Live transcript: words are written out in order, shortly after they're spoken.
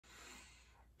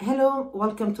Hello,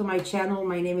 welcome to my channel.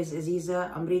 My name is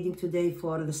Aziza. I'm reading today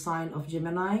for the sign of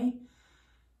Gemini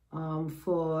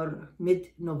for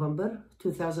mid-November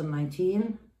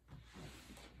 2019.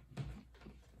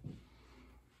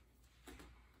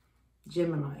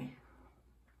 Gemini.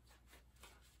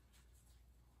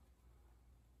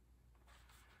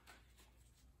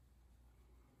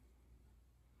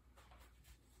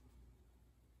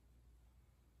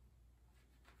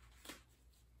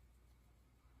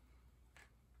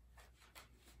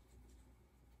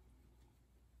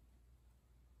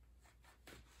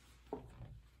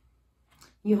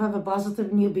 You have a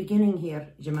positive new beginning here,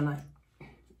 Gemini.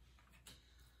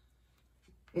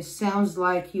 It sounds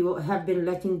like you have been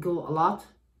letting go a lot.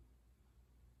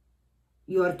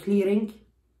 You are clearing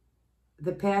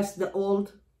the past, the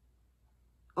old,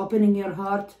 opening your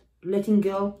heart, letting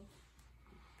go.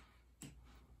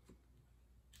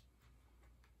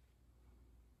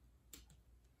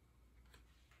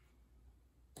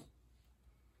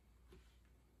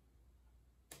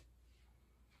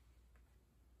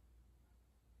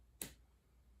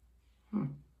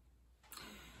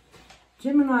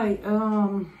 Gemini,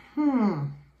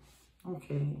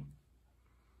 okay.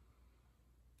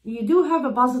 You do have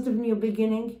a positive new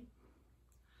beginning.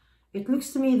 It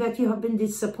looks to me that you have been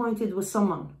disappointed with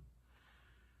someone.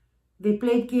 They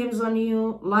played games on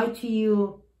you, lied to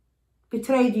you,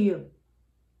 betrayed you.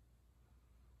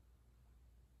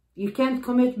 You can't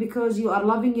commit because you are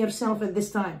loving yourself at this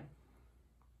time.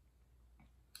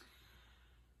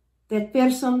 That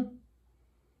person,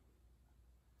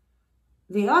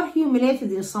 they are humiliated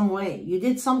in some way. You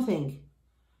did something.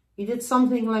 You did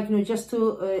something like, just to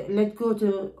let go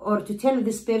or to tell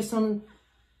this person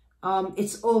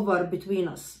it's over between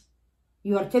us.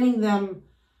 You are telling them,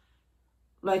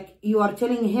 like you are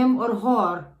telling him or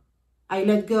her, I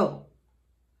let go.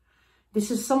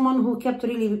 This is someone who kept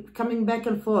really coming back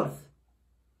and forth.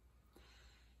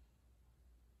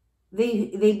 They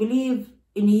believe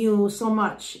in you so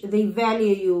much. They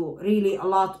value you really a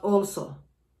lot also.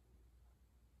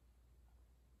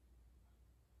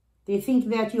 They think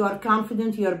that you are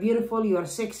confident, you are beautiful, you are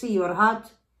sexy, you are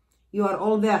hot, you are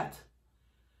all that.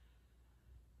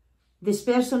 This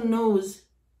person knows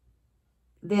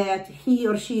that he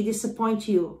or she disappoints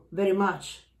you very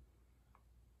much.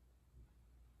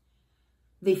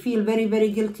 They feel very, very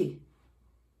guilty.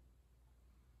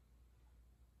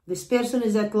 This person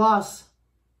is at loss.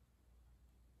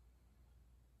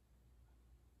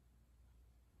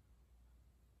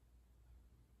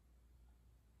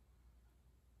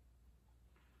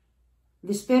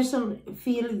 This person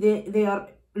feel they are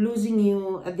losing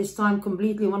you at this time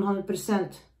completely,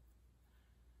 100%.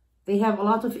 They have a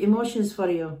lot of emotions for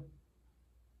you.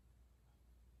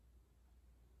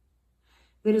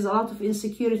 There is a lot of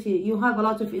insecurity. You have a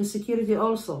lot of insecurity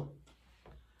also.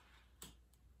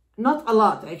 Not a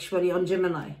lot, actually, on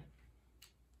Gemini.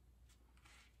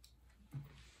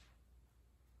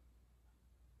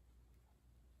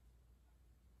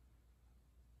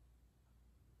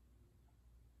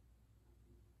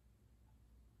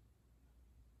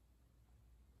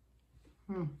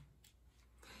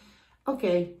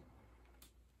 Okay.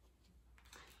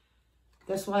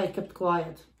 That's why I kept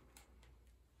quiet.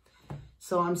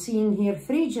 So I'm seeing here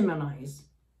 3 Geminis.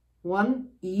 One,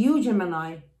 you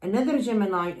Gemini, another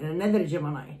Gemini, and another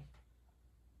Gemini.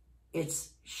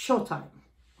 It's showtime.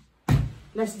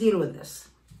 Let's deal with this.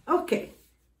 Okay.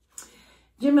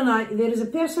 Gemini, there is a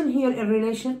person here in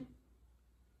relation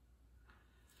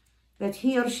that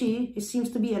he or she, it seems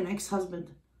to be an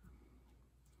ex-husband.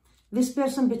 This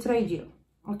person betrayed you,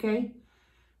 okay?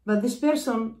 But this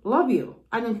person love you.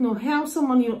 I don't know how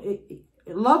someone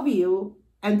love you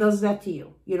and does that to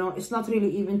you. It's not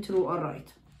really even true or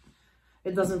right.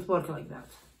 It doesn't work like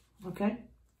that, okay?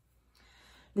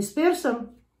 This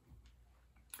person,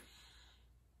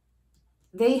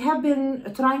 they have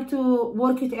been trying to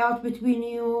work it out between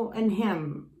you and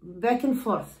him, back and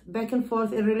forth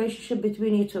in relationship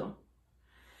between you two.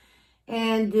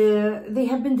 And they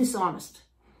have been dishonest.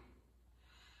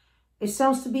 It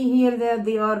sounds to be here that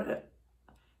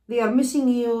they are missing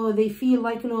you. They feel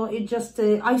like, it just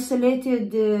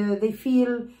isolated. They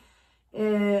feel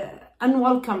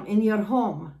unwelcome in your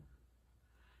home.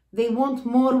 They want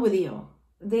more with you.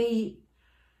 They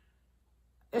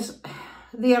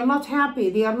are not happy.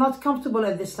 They are not comfortable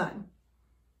at this time.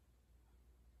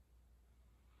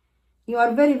 You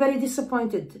are very, very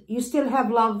disappointed. You still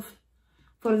have love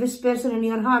for this person in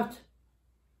your heart.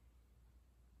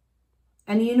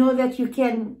 And you know that you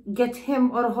can get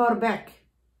him or her back.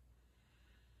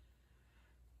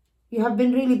 You have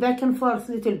been really back and forth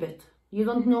a little bit. You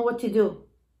don't know what to do.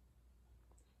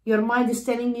 Your mind is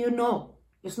telling you no.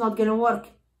 It's not going to work.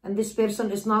 And this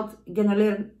person is not going to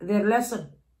learn their lesson.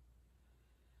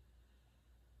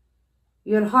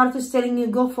 Your heart is telling you,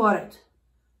 go for it.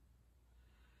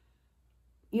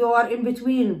 You are in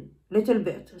between a little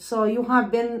bit. So you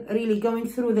have been really going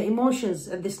through the emotions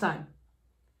at this time.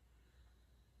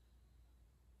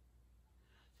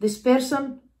 This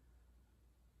person,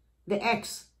 the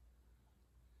ex,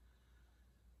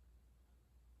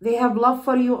 they have love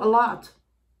for you a lot.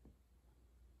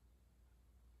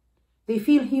 They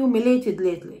feel humiliated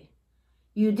lately.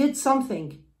 You did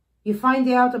something. You find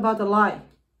out about a lie.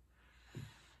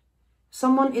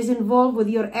 Someone is involved with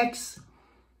your ex.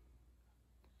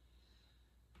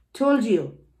 Told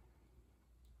you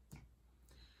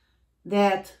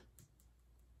that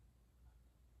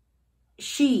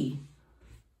she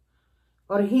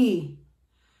or he,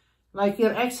 like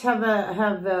your ex have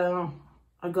a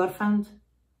girlfriend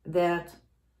that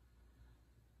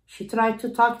she tried to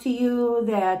talk to you,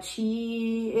 that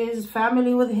she is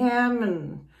family with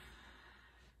him,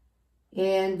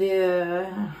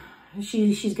 and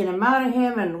she's gonna marry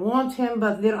him and want him,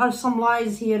 but there are some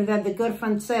lies here that the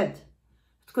girlfriend said.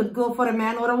 It could go for a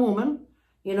man or a woman,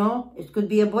 you know, it could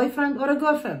be a boyfriend or a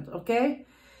girlfriend, okay?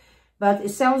 But it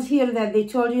sounds here that they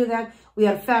told you that we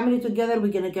are family together,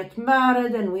 we're gonna get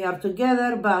married and we are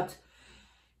together, but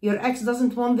your ex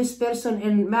doesn't want this person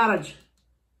in marriage.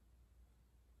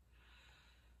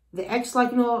 The ex,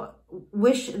 like, you know,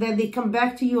 wish that they come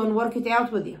back to you and work it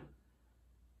out with you.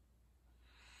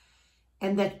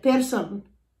 And that person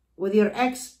with your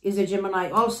ex is a Gemini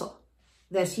also.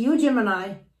 That's you,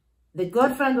 Gemini. The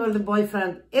girlfriend or the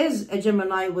boyfriend is a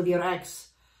Gemini with your ex.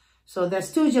 So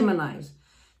that's two Geminis.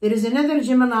 There is another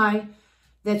Gemini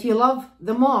that you love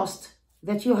the most,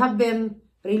 that you have been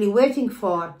really waiting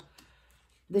for.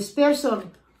 This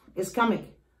person is coming.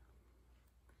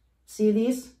 See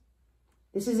this?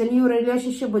 This is a new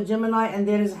relationship with Gemini, and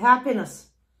there is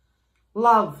happiness,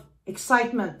 love,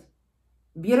 excitement.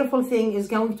 Beautiful thing is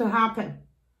going to happen.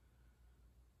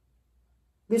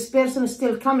 This person is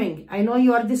still coming. I know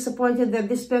you are disappointed that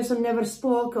this person never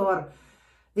spoke, or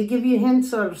they give you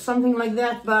hints or something like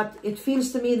that, but it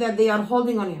feels to me that they are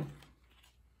holding on you.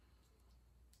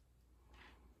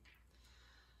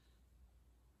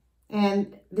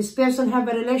 And this person have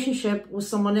a relationship with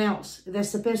someone else.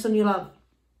 That's the person you love.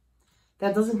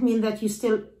 That doesn't mean that you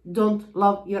still don't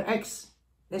love your ex.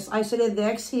 Let's isolate the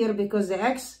ex here, because the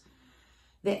ex,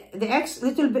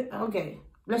 little bit, okay,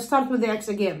 let's start with the ex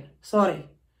again. Sorry.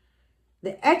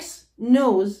 The ex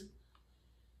knows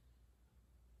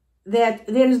that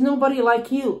there is nobody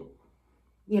like you,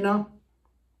 you know.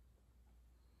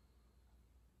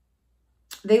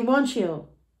 They want you.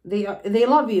 They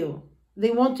love you. They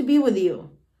want to be with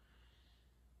you.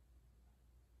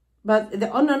 But the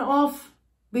on and off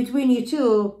between you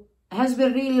two has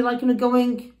been really, like, you know,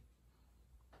 going,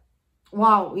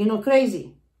 wow, you know,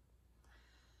 crazy.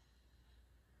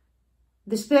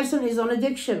 This person is on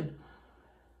addiction.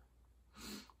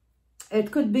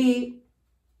 It could be,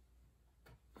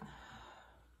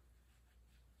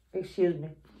 excuse me,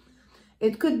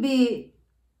 it could be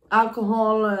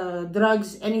alcohol,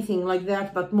 drugs, anything like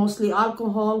that, but mostly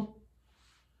alcohol.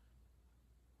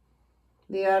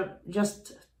 They are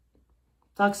just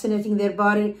toxinating their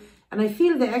body. And I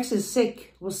feel the ex is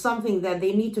sick with something that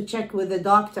they need to check with the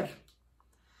doctor,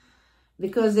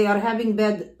 because they are having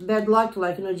bad luck.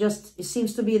 Like, you know, just, it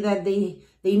seems to be that they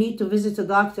need to visit a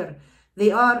doctor.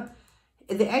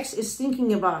 The ex is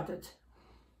thinking about it.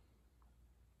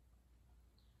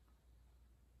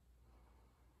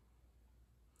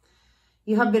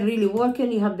 You have been really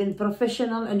working, you have been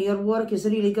professional, and your work is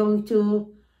really going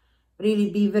to really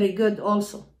be very good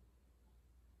also.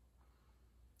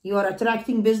 You are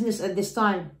attracting business at this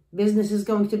time. Business is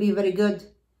going to be very good.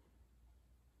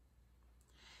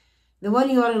 The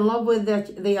one you are in love with,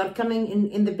 that they are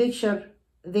coming in the picture,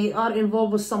 they are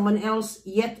involved with someone else,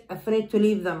 yet afraid to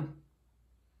leave them.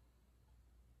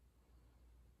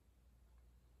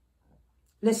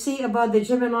 Let's see about the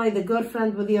Gemini, the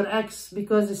girlfriend with your ex,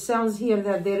 because it sounds here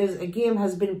that there is a game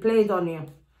has been played on you.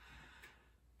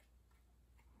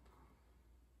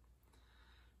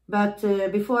 But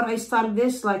before I start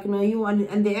this, like, you know, you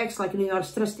and the ex, like, you know, you are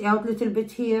stressed out a little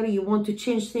bit here. You want to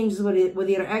change things with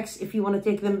your ex if you want to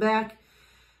take them back.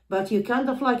 But you kind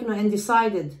of, like, you know,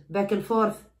 undecided, back and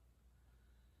forth.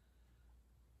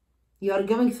 You are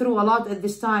going through a lot at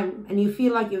this time. And you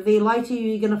feel like if they lie to you,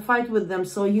 you're going to fight with them.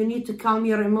 So you need to calm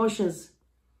your emotions.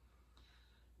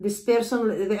 This person,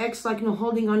 the ex, like, you know,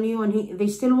 holding on you, and they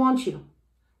still want you.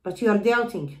 But you are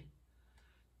doubting.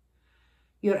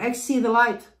 Your ex see the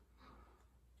light.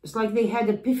 It's like they had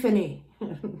epiphany.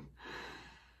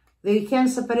 They can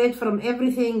separate from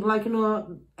everything, like, you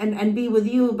know, and be with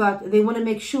you, but they want to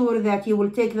make sure that you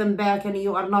will take them back and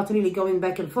you are not really going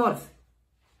back and forth.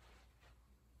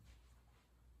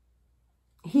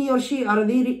 He or she are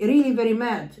really, really very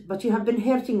mad, but you have been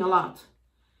hurting a lot.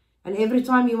 And every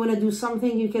time you want to do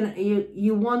something,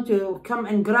 you want to come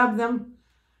and grab them.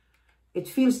 It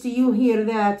feels to you here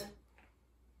that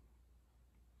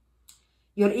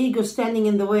your ego standing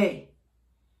in the way.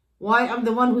 Why I'm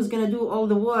the one who's going to do all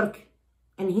the work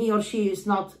and he or she is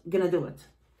not going to do it.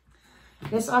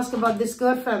 Let's ask about this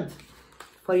girlfriend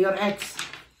for your ex.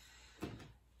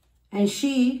 And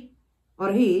she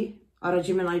or he are a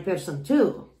Gemini person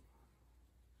too.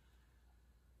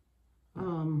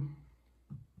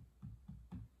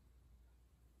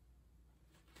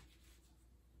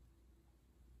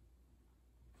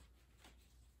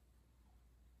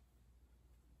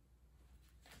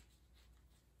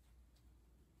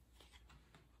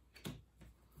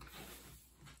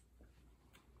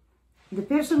 The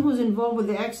person who's involved with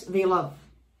the ex, they love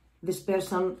this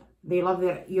person. They love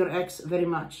your ex very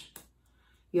much.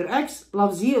 Your ex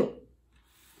loves you.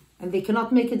 And they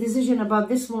cannot make a decision about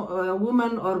this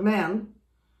woman or man.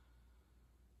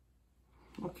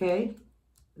 Okay?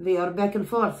 They are back and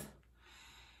forth.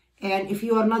 And if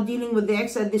you are not dealing with the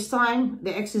ex at this time,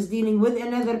 the ex is dealing with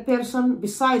another person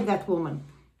beside that woman.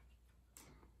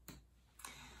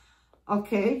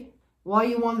 Okay? Why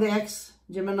you want the ex,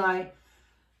 Gemini?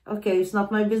 Okay, it's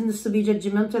not my business to be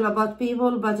judgmental about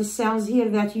people, but it sounds here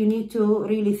that you need to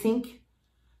really think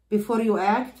before you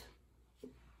act.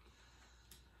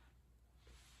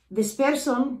 This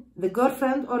person, the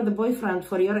girlfriend or the boyfriend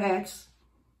for your ex,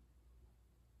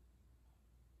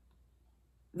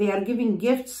 they are giving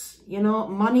gifts, you know,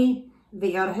 money.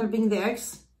 They are helping the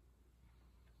ex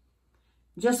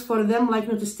just for them, like,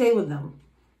 to stay with them.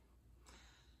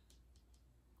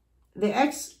 The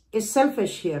ex is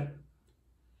selfish here.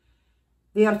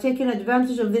 They are taking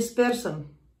advantage of this person.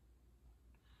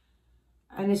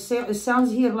 And it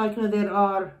sounds here like, there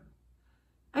are,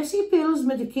 I see pills,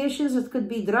 medications, it could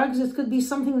be drugs, it could be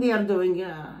something they are doing.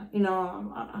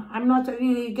 I'm not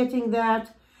really getting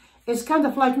that. It's kind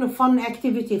of like, fun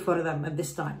activity for them at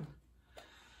this time.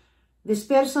 This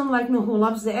person, like, who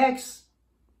loves the ex,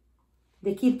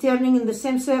 they keep turning in the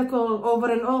same circle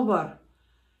over and over.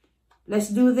 Let's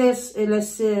do this,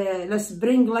 let's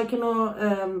bring, like,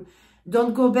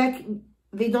 don't go back.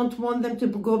 They don't want them to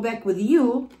go back with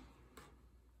you.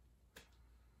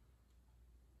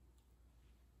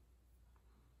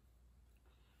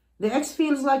 The ex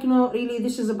feels like, really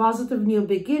this is a positive new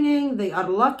beginning. They are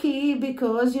lucky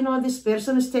because, this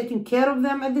person is taking care of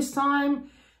them at this time.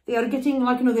 They are getting,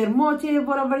 like, their motive,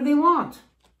 whatever they want.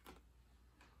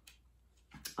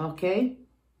 Okay?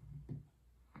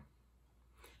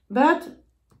 But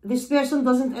this person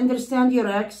doesn't understand your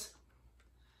ex.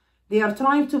 They are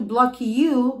trying to block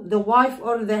you, the wife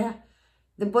or the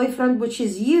boyfriend, which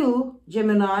is you,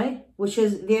 Gemini, which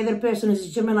is the other person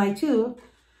is Gemini too,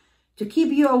 to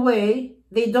keep you away.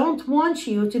 They don't want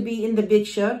you to be in the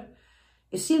picture.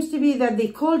 It seems to be that they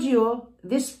called you,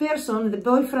 this person, the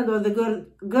boyfriend or the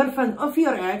girlfriend of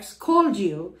your ex, called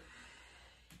you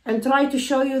and tried to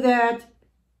show you that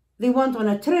they went on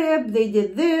a trip, they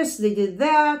did this, they did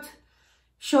that.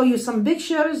 Show you some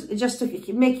pictures just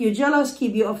to make you jealous,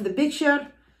 keep you off the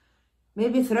picture,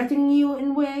 maybe threatening you in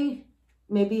a way,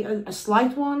 maybe a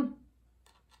slight one,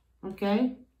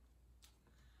 okay?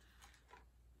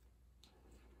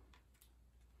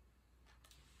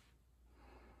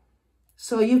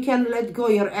 So you can let go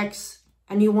your ex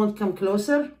and you won't come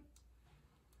closer.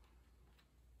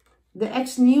 The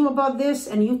ex knew about this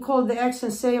and you called the ex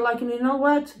and say, like, you know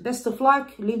what, best of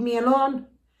luck, leave me alone.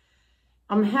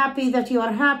 I'm happy that you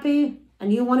are happy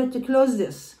and you wanted to close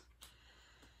this.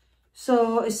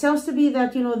 So it sounds to be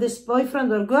that, this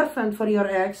boyfriend or girlfriend for your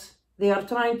ex, they are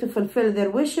trying to fulfill their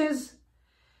wishes.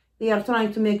 They are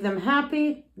trying to make them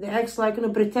happy. The ex, like,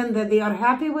 pretend that they are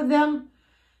happy with them.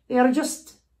 They are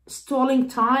just stalling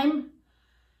time.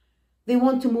 They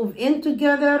want to move in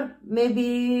together.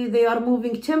 Maybe they are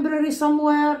moving temporary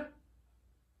somewhere.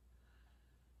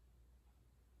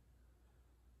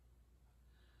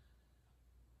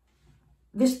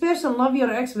 This person loves your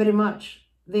ex very much.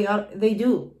 They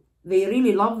do. They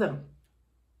really love them.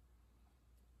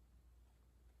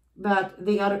 But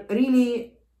they are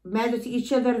really mad at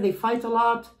each other. They fight a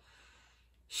lot.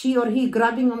 She or he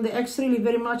grabbing on the ex really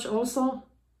very much also.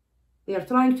 They are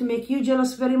trying to make you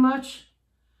jealous very much.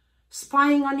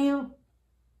 Spying on you.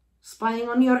 Spying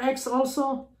on your ex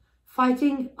also.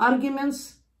 Fighting,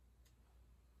 arguments.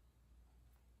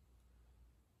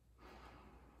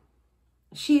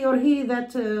 She or he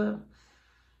that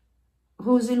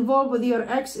who's involved with your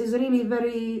ex is really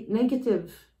very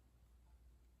negative.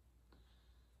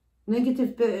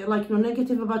 Negative, like, you know,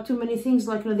 negative about too many things.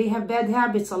 Like, you know, they have bad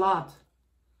habits a lot.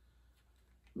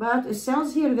 But it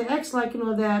sounds here, the ex, like, you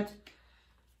know, that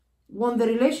want the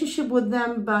relationship with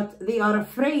them, but they are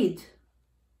afraid.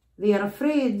 They are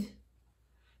afraid.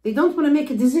 They don't want to make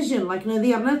a decision. Like, you know,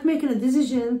 they are not making a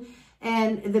decision.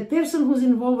 And the person who's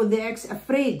involved with the ex,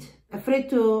 afraid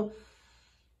to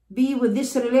be with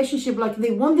this relationship. Like,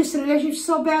 they want this relationship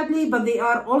so badly, but they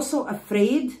are also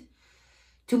afraid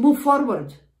to move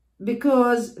forward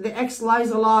because the ex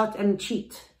lies a lot and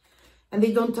cheat, and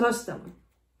they don't trust them.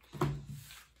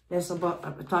 Let's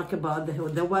talk about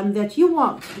the one that you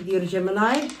want, dear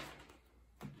Gemini.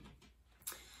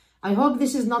 I hope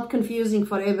this is not confusing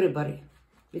for everybody,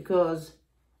 because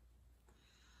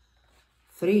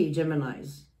 3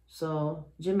 Geminis. So,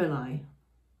 Gemini.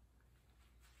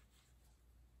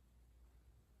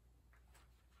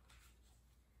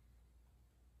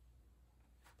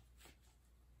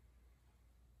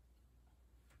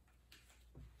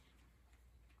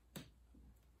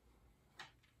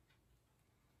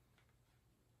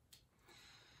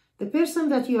 The person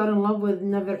that you are in love with,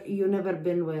 you never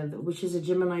been with, which is a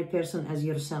Gemini person as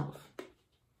yourself.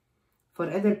 For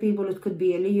other people, it could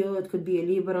be a Leo, it could be a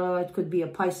Libra, it could be a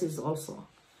Pisces also.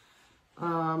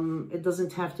 It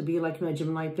doesn't have to be like a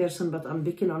Gemini person, but I'm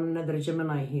picking on another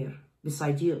Gemini here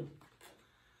beside you.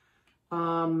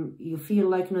 You feel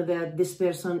like that this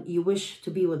person, you wish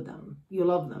to be with them, you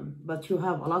love them, but you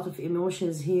have a lot of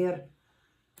emotions here,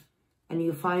 and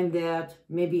you find that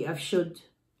maybe I should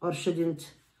or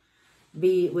shouldn't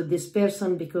be with this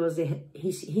person because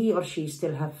he or she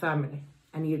still have family,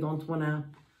 and you don't want to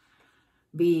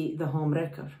be the home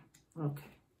wrecker. Okay.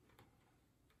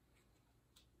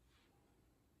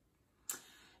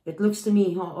 It looks to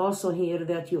me also here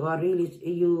that you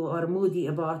are moody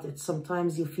about it.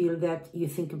 Sometimes you feel that you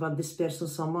think about this person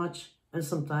so much, and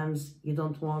sometimes you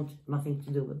don't want nothing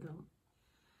to do with them.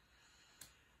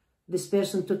 This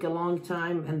person took a long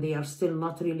time, and they are still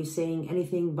not really saying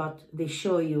anything, but they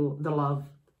show you the love.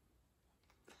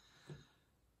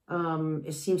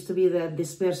 It seems to be that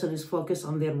this person is focused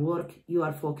on their work. You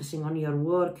are focusing on your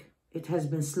work. It has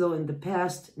been slow in the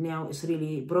past. Now it's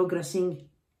really progressing.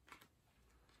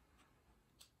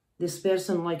 This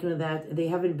person, like that, they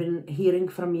haven't been hearing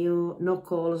from you. No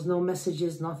calls, no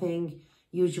messages, nothing.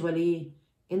 Usually,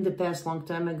 in the past, long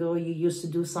time ago, you used to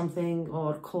do something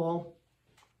or call.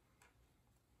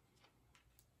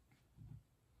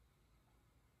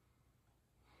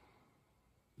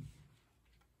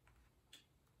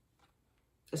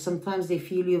 Sometimes they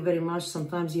feel you very much,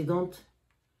 sometimes you don't.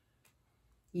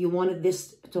 You wanted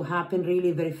this to happen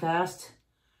really very fast,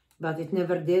 but it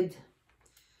never did.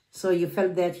 So you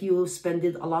felt that you spent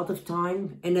a lot of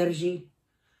time, energy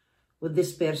with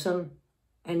this person,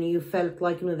 and you felt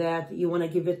like that you want to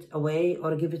give it away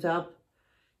or give it up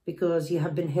because you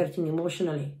have been hurting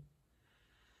emotionally.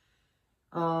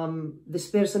 This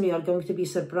person, you are going to be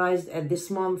surprised at this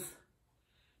month,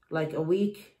 like a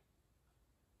week,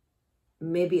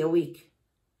 maybe a week,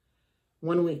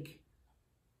 1 week.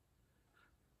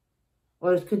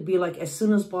 Or it could be like as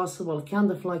soon as possible,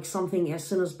 kind of like something as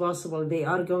soon as possible. They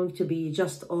are going to be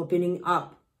just opening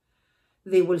up.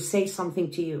 They will say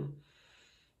something to you.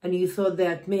 And you thought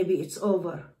that maybe it's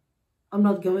over. I'm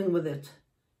not going with it.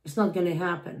 It's not going to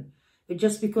happen. But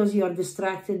just because you are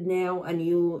distracted now and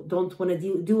you don't want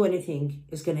to do anything,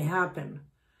 it's going to happen.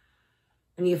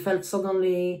 And you felt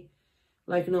suddenly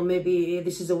like, maybe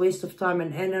this is a waste of time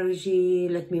and energy.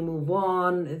 Let me move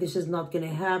on. This is not going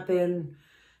to happen.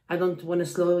 I don't want to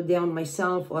slow down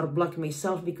myself or block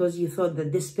myself because you thought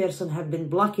that this person have been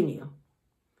blocking you.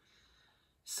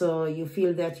 So you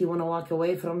feel that you want to walk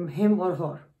away from him or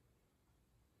her.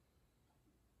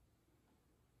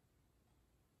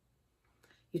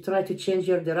 You try to change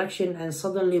your direction and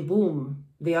suddenly, boom,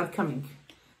 they are coming.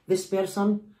 This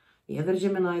person, the other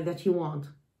Gemini that you want,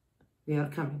 they are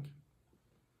coming.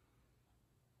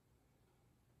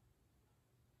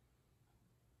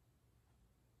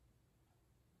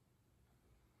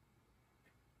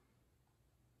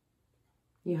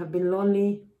 You have been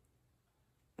lonely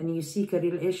and you seek a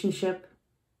relationship,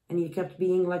 and you kept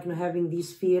being like having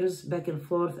these fears back and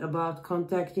forth about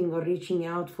contacting or reaching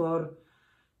out for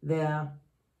the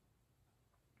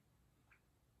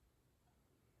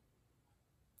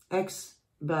ex,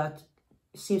 but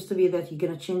it seems to be that you're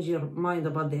going to change your mind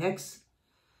about the ex.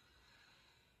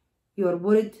 You are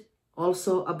worried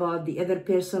also about the other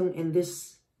person in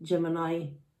this Gemini,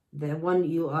 the one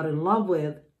you are in love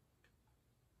with.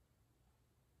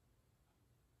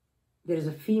 There is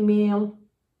a female,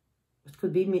 It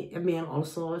could be a man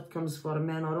also. It comes for a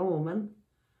man or a woman.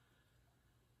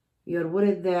 You're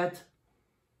worried that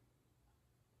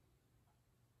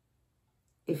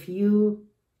if you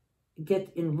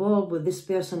get involved with this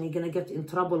person, you're going to get in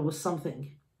trouble with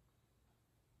something.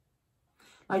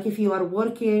 Like if you are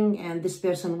working and this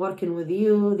person working with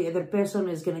you, the other person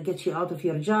is going to get you out of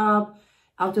your job,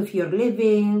 out of your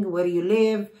living, where you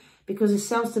live, because it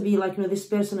sounds to be like, this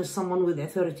person is someone with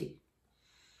authority.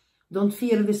 Don't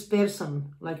fear this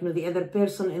person, like, the other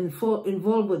person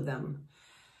involved with them.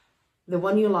 The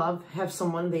one you love, have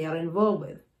someone they are involved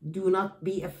with. Do not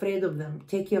be afraid of them.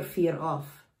 Take your fear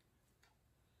off.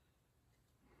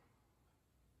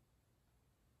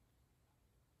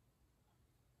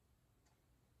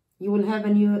 You will have a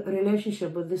new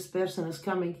relationship with this person is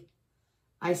coming.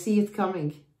 I see it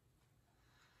coming.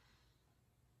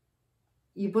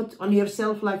 You put on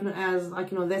yourself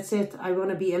that's it. I want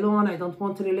to be alone. I don't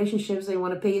want relationships. I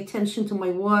want to pay attention to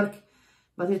my work.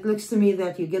 But it looks to me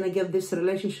that you're going to get this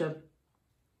relationship.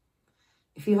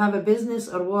 If you have a business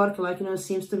or work,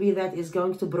 seems to be that is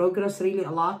going to progress really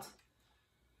a lot.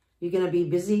 You're going to be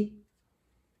busy.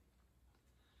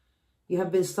 You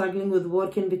have been struggling with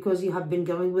working because you have been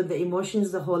going with the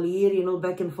emotions the whole year,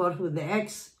 back and forth with the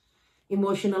ex.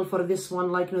 Emotional for this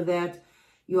one, that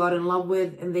you are in love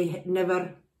with and they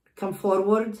never come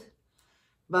forward.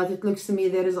 But it looks to me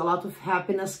there is a lot of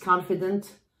happiness,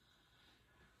 confident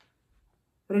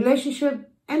relationship,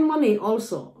 and money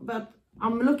also. But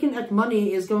I'm looking at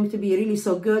money is going to be really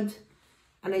so good.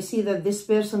 And I see that this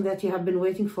person that you have been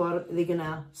waiting for, they're going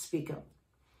to speak up.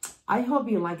 I hope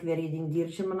you like the reading, dear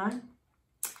Gemini.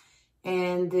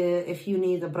 And if you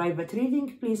need a private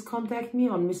reading, please contact me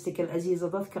on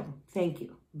mysticalaziza.com. Thank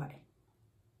you. Bye.